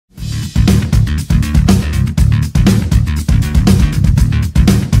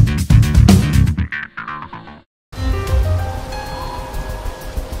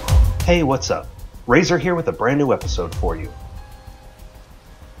Hey, what's up? Razor here with a brand new episode for you.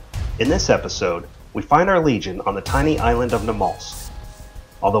 In this episode, we find our Legion on the tiny island of Namalsk.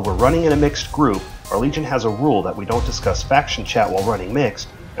 Although we're running in a mixed group, our Legion has a rule that we don't discuss faction chat while running mixed,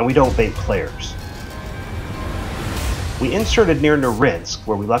 and we don't bait players. We inserted near Narinsk,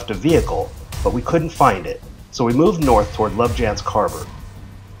 where we left a vehicle, but we couldn't find it, so we moved north toward Lubjansk Harbor.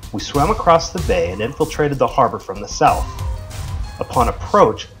 We swam across the bay and infiltrated the harbor from the south. Upon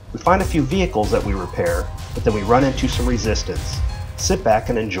approach, we find a few vehicles that we repair, but then we run into some resistance. Sit back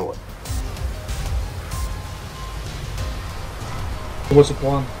and enjoy. What's the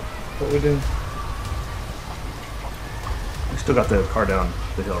plan? What we doing? We still got the car down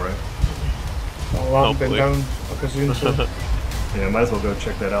the hill, right? Oh, I haven't been down like a soon, so. Yeah, might as well go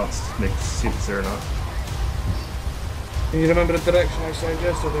check that out, see if it's there or not. You remember the direction I said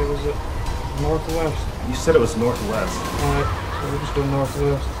yesterday? Was it north or west? You said it was northwest. Alright, so we're just going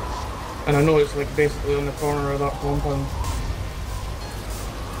northwest. And I know it's like basically on the corner of that compound.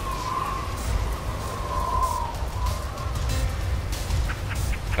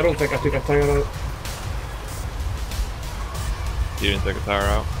 I don't think I took a tire out. You didn't take a tire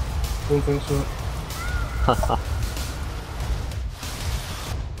out? Don't think so.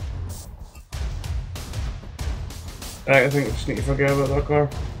 Right, I think we just need to forget about that car.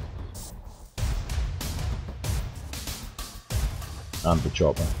 And the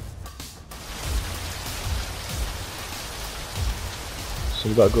chopper. So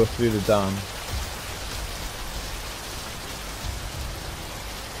we've got to go through the dam.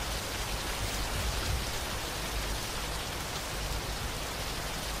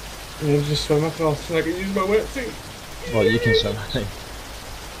 And just swim across and I can use my wetsuit. Well, you can swim, I think.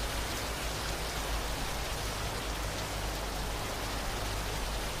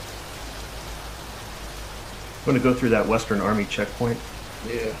 I'm going to go through that Western Army checkpoint.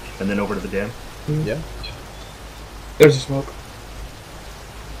 Yeah. And then over to the dam. Mm-hmm. Yeah. There's a smoke.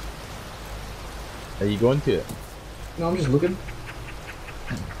 Are you going to it? No, I'm just looking.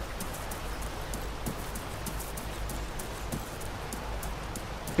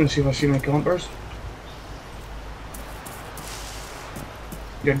 Gonna see if I see any campers.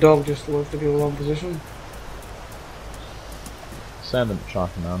 Your dog just loves to be in a long position. Send them to track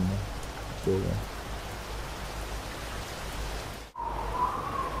an animal. Go there.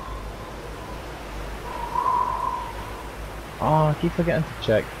 Oh, I keep forgetting to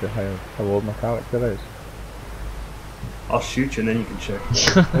check how old my character is. I'll shoot you and then you can check.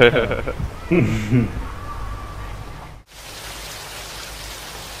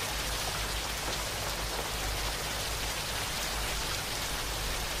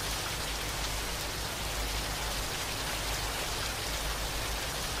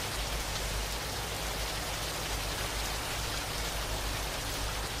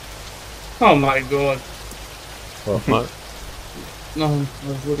 Oh my god. What? Nothing. I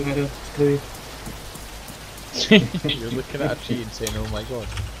was looking at a tree. You're looking at a tree and saying, oh my god.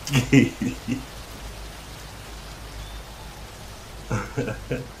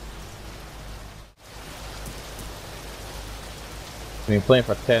 I've been playing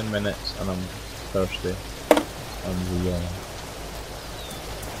for 10 minutes and I'm thirsty.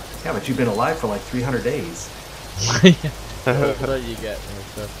 Yeah, but you've been alive for like 300 days. What do you get when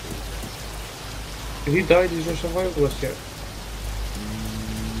you're thirsty? Have you died as your survivalist yet?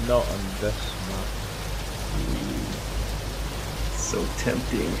 Not on this map. So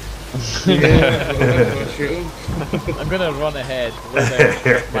tempting. Yeah, shoot. I'm gonna run ahead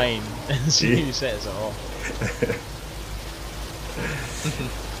with mine and see who sets it off.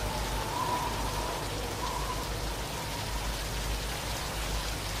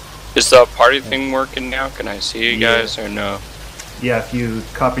 Is the party thing working now? Can I see you guys or no? Yeah, if you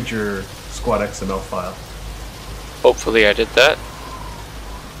copied your squad XML file. Hopefully I did that.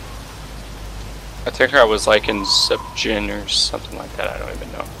 I think I was like in Subgen or something like that, I don't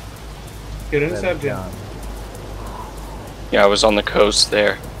even know. You're in Subgen. Yeah, I was on the coast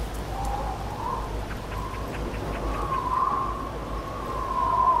there.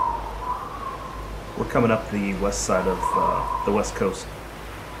 We're coming up the west side of the west coast.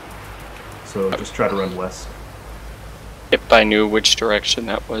 So just try to run west. If I knew which direction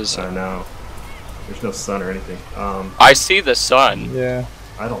that was. I know. There's no sun or anything. I see the sun. Yeah.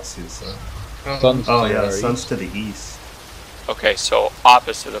 I don't see the sun. Sun's Oh to yeah, our the sun's east. to the east. Okay, so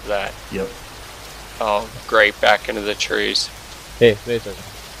opposite of that. Yep. Oh, great, back into the trees. Hey, wait a second.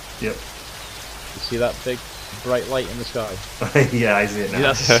 Yep. You see that big bright light in the sky? Yeah, I see it now.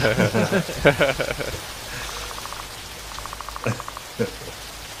 Yes.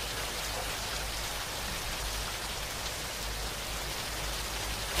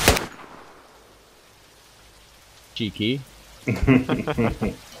 Cheeky.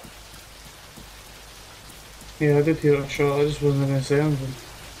 Yeah, I did hear a shot, I just wasn't going to say anything.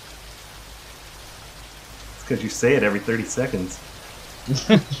 It's because you say it every 30 seconds.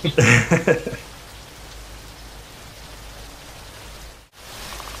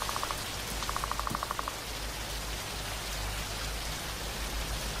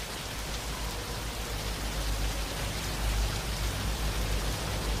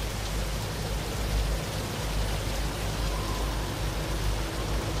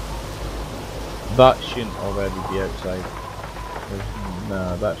 That shouldn't already be outside.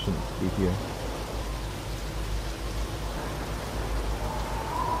 Nah, that shouldn't be here.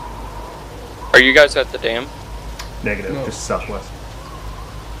 Are you guys at the dam? Negative, No. just southwest.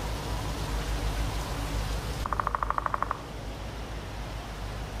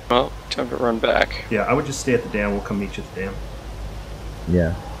 Well, time to run back. Yeah, I would just stay at the dam. We'll come meet you at the dam.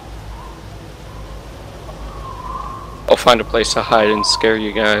 Yeah. I'll find a place to hide and scare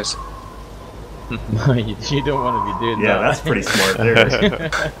you guys. You don't want to be doing Yeah, that. that's pretty smart. There it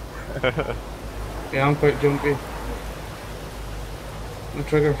is. Yeah, I'm quite jumpy. My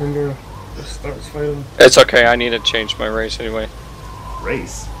trigger finger just starts firing. It's okay, I need to change my race anyway.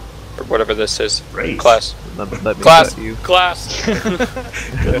 Race. Or whatever this is. Race. Class. Let me Class. cut you. Class.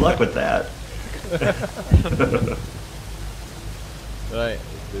 Good luck with that. Right,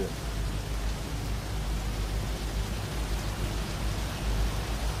 let's do it.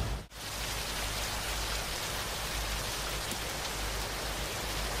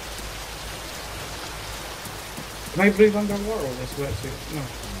 Can I breathe underwater with this wetsuit? No.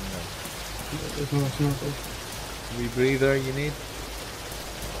 There's no snorkel. Rebreather you need?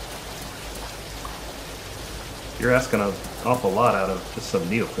 You're asking an awful lot out of just some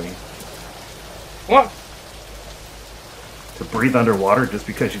neoprene. What? To breathe underwater just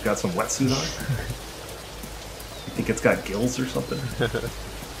because you've got some wetsuit on? You think it's got gills or something?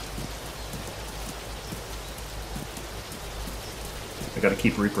 I gotta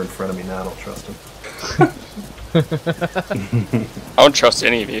keep Reaper in front of me now, I don't trust him. I don't trust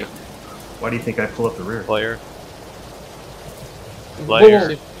any of you. Why do you think I pull up the rear? Player. Whoa.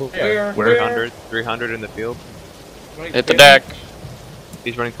 Player. Where? Where? 300 in the field. Right Hit the there. deck.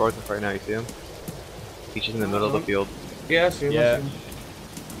 He's running towards us right now, you see him? He's just in the middle of the field. Yeah, I see him. Yeah.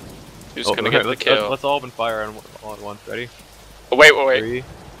 Who's Oh, gonna okay, get the let's, kill? let's all open fire all at once. Ready? Oh, wait. 3.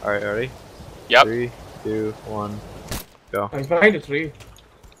 Alright, ready? Yep. 3, 2, 1, go. Oh, he's behind a tree.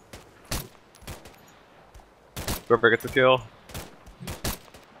 Whoever gets the kill.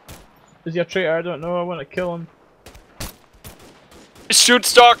 Is he a traitor? I don't know, I want to kill him. Shoot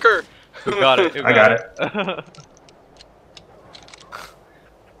Stalker! Who got it? Who I got it.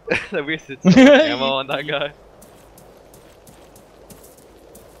 I wasted some ammo on that guy.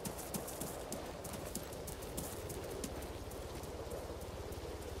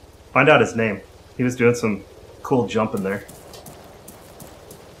 Find out his name. He was doing some cool jumping there.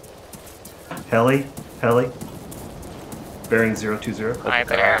 Heli? Bearing 020? Hi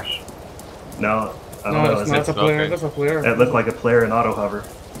there. No, I don't No, know. it's Is not. it? That's a player. Okay. That's a player. It looked like a player in auto hover.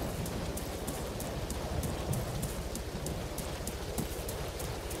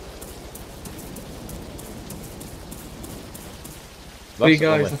 Three That's the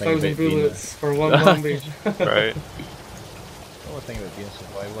only guys, thing 1,000 about being bullets for one zombie. Right. The only thing about being a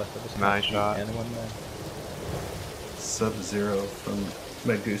survivalist, I just Nice can't shoot shot. anyone there. Sub-Zero from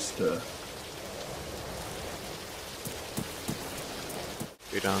Megusta.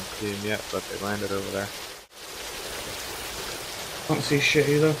 We don't see him yet, but they landed over there. Can't see shit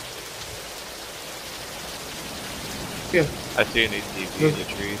either. Yeah, I see an ATV in the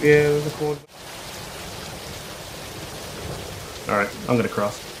trees. yeah, there's a quad. Alright, I'm gonna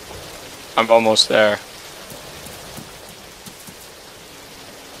cross. I'm almost there.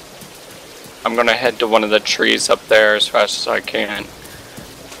 I'm gonna head to one of the trees up there as fast as I can.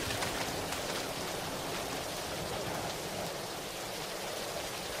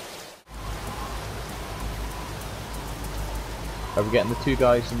 Are we getting the two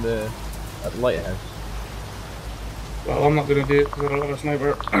guys in the at the lighthouse? Well, I'm not gonna do it because I don't have a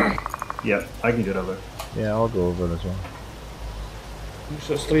sniper. Yeah, I can get over. Yeah, I'll go over as well.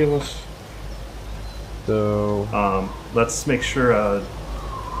 So it's three of us. So Let's make sure a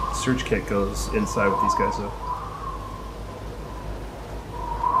surge kit goes inside with these guys though.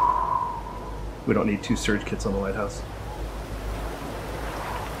 We don't need 2 surge kits on the lighthouse.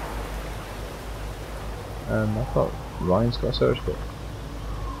 I thought Ryan's got a surge kit.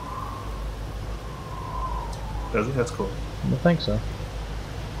 Does he? That's cool. I don't think so.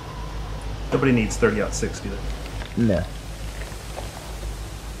 Nobody needs 30-60 then. No.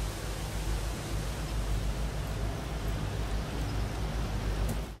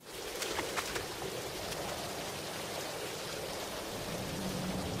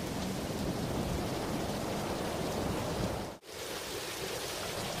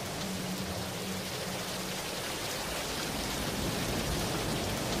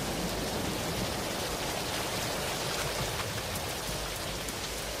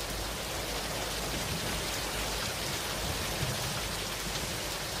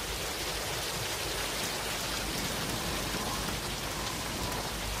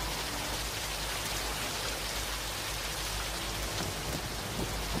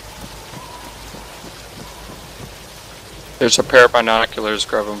 There's a pair of binoculars,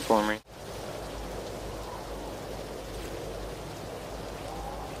 grab them for me.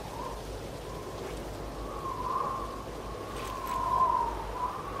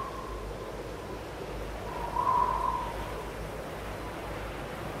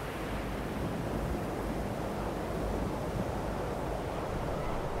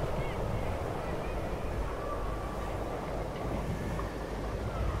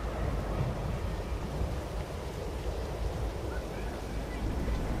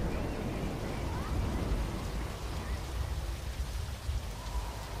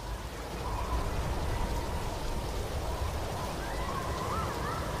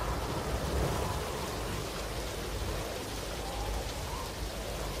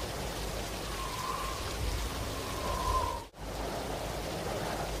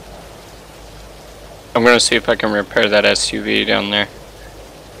 I'm gonna see if I can repair that SUV down there.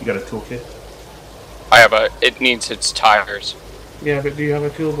 You got a toolkit? I have a. It needs its tires. Yeah, but do you have a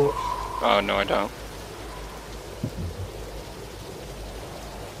toolbox? Oh no, I don't.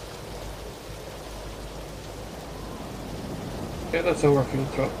 Yeah, that's our fuel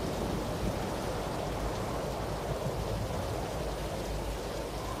truck.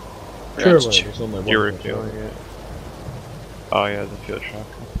 Sure, That's well, cheap. there's only one. You're control. refueling it. Oh yeah, the fuel truck.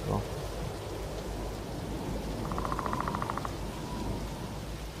 That's cool.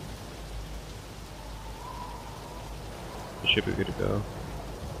 It should be good to go.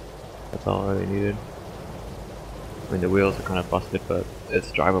 That's all I really needed. I mean, the wheels are kind of busted, but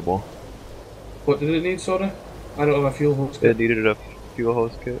it's drivable. What did it need, sorry? I don't have a fuel hose. It needed a fuel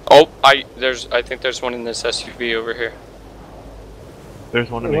hose kit. Oh, I think there's one in this SUV over here. There's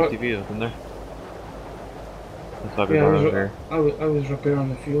one in the What? ATV, isn't there? That's why we Yeah, got over here. I was repairing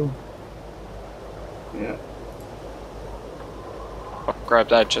the fuel. Yeah. I'll grab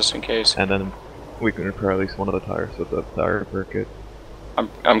that just in case. And then we can repair at least one of the tires with the tire repair kit.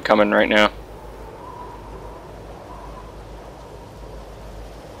 I'm coming right now.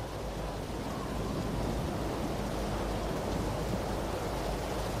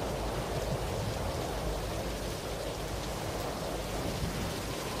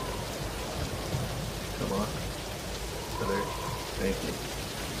 Come on. So there. Thank you.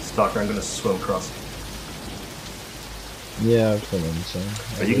 Stalker, I'm gonna swim across. Yeah, I was thinking the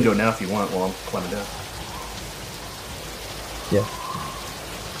same. But you can go now if you want while I'm climbing down. Yeah.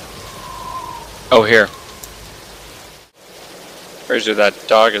 Oh, here. Fraser, that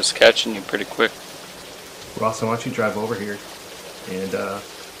dog is catching you pretty quick. Ross, why don't you drive over here and I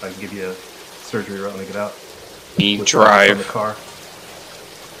can give you a surgery route when I get out. Me With from the drive. car.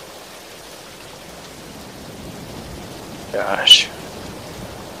 Gosh.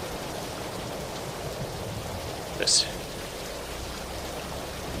 This.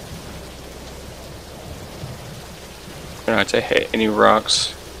 I don't have to hit any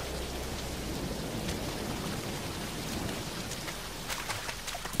rocks.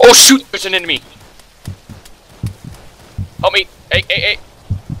 Oh shoot! There's an enemy! Help me! Hey, hey, hey!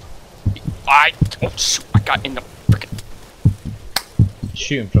 Oh shoot! I got in the frickin'.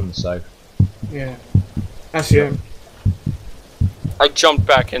 Shooting from the south. Yeah. I see him. I jumped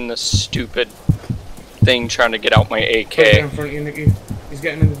back in the stupid thing trying to get out my Right AK. there in front of you, Nicky. He's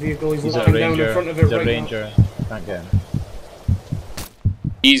getting in the vehicle. He's He's a looking down ranger. in front of it He's a right now. ranger. Can't get him.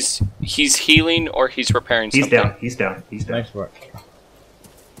 He's healing or he's repairing He's something. down. He's down. He's down. Nice work.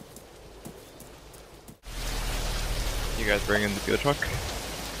 You guys bring in the fuel truck?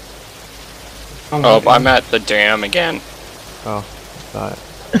 Oh, I'm at the dam again. Oh, thought.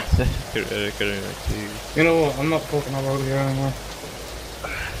 couldn't see. You know what? I'm not fucking about here anymore.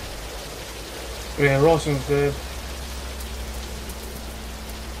 Yeah, Rawson's dead.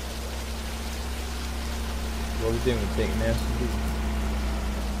 What are we doing with taking the SUV?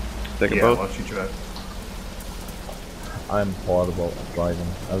 Take a Yeah, boat. why don't you drive? I'm horrible at driving.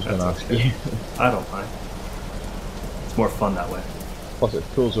 I was going to That's ask okay. you. I don't mind. It's more fun that way. Plus it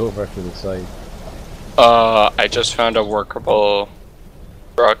pulls over to the side. I just found a workable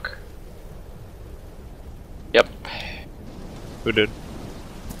truck. Yep. Who did?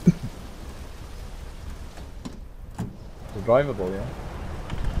 It's drivable, yeah?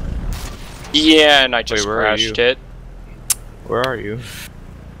 Yeah, and I just where are crashed you? it. Where are you?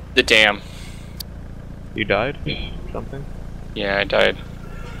 The dam. You died? Something? Yeah, I died.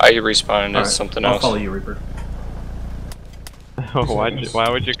 I respawned as Alright, something I'll else. follow you, Reaper. Why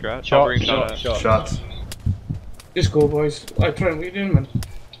would you crash? Shot, shot, shot. Shots. Just go, boys. Trent, what are you doing, man?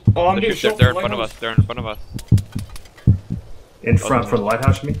 Oh, I'm being shot They're in from front of lighthouse. us. They're in front of us. In front for the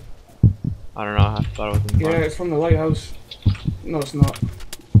lighthouse, you mean? I don't know. I thought it was in Yeah, front. it's from the lighthouse. No, it's not.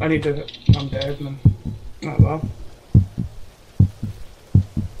 I need to. I'm dead, man. Oh well.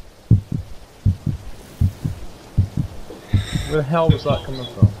 Where the hell was that coming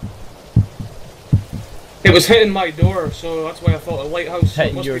from? It was hitting my door, so that's why I thought a lighthouse. So it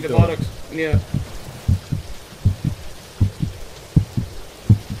Hitting must your be the door. barracks. Yeah.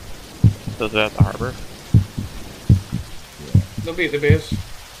 So is it at the harbor? They'll be at the base.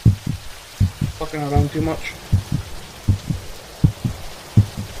 Fucking around too much.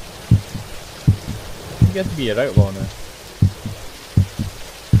 You get to be an outlaw now.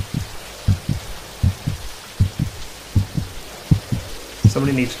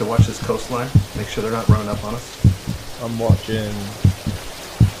 Somebody needs to watch this coastline. Make sure they're not running up on us. I'm watching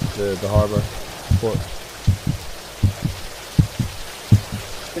the harbour port.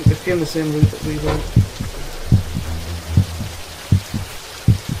 I think they came the same route that we went.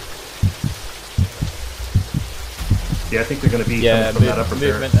 Yeah, I think they're going to be Yeah, coming from that upper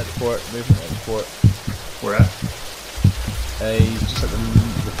movement barracks. at the port. Movement at the port. Where at? He's just at the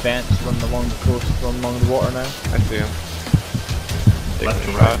fence running along the coast, running along the water now. I see him. Taking Left a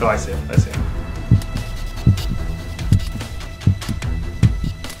and shot. right. Oh, I see him. I see him.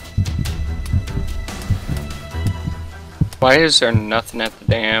 Why is there nothing at the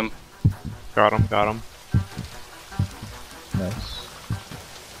dam? Got him, got him. Nice.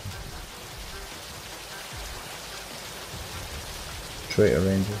 Traitor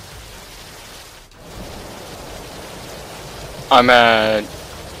Ranger. I'm at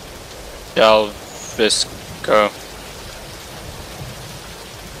Del Visco.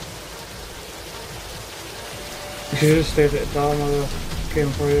 You should have stayed at the Arma though. Came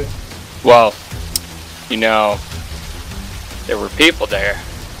for you. Well, you know, there were people there,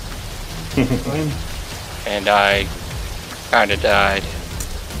 Fine. and I kinda died.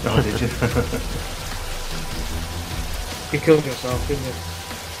 Oh, did you? You killed yourself, didn't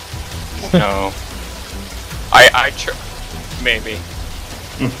you? No. Maybe.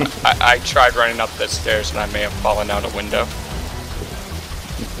 I tried running up the stairs and I may have fallen out a window.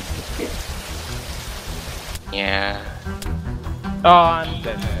 Yeah. Oh, I'm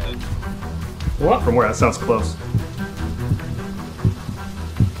dead. What? From where? That sounds close.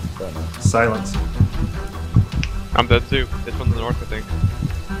 Don't know. Silence. I'm dead too. It's from the north, I think.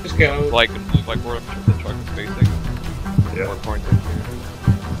 Just get out. Like where the truck is facing. Yeah. Or pointing.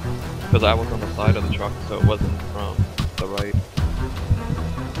 Because I was on the side of the truck, so it wasn't from the right.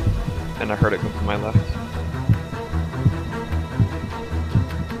 And I heard it come from my left.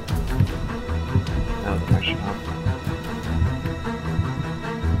 That was a nice shot.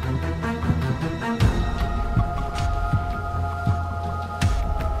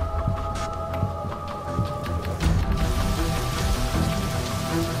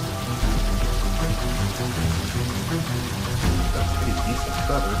 That's pretty decent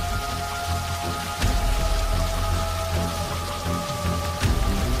cover.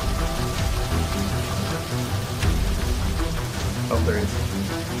 Oh, there he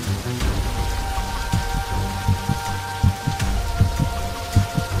is.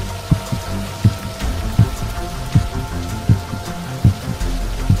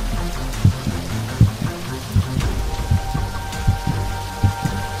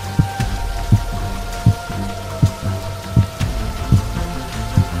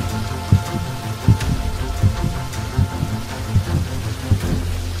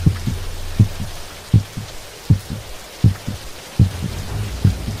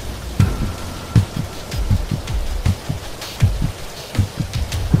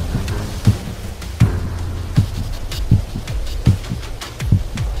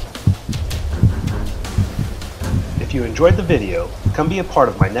 If you enjoyed the video, come be a part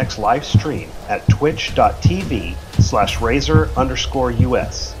of my next live stream at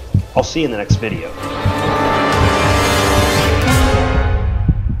twitch.tv/razor_US. I'll see you in the next video.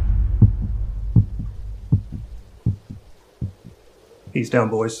 He's down,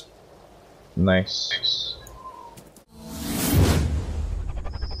 boys. Nice.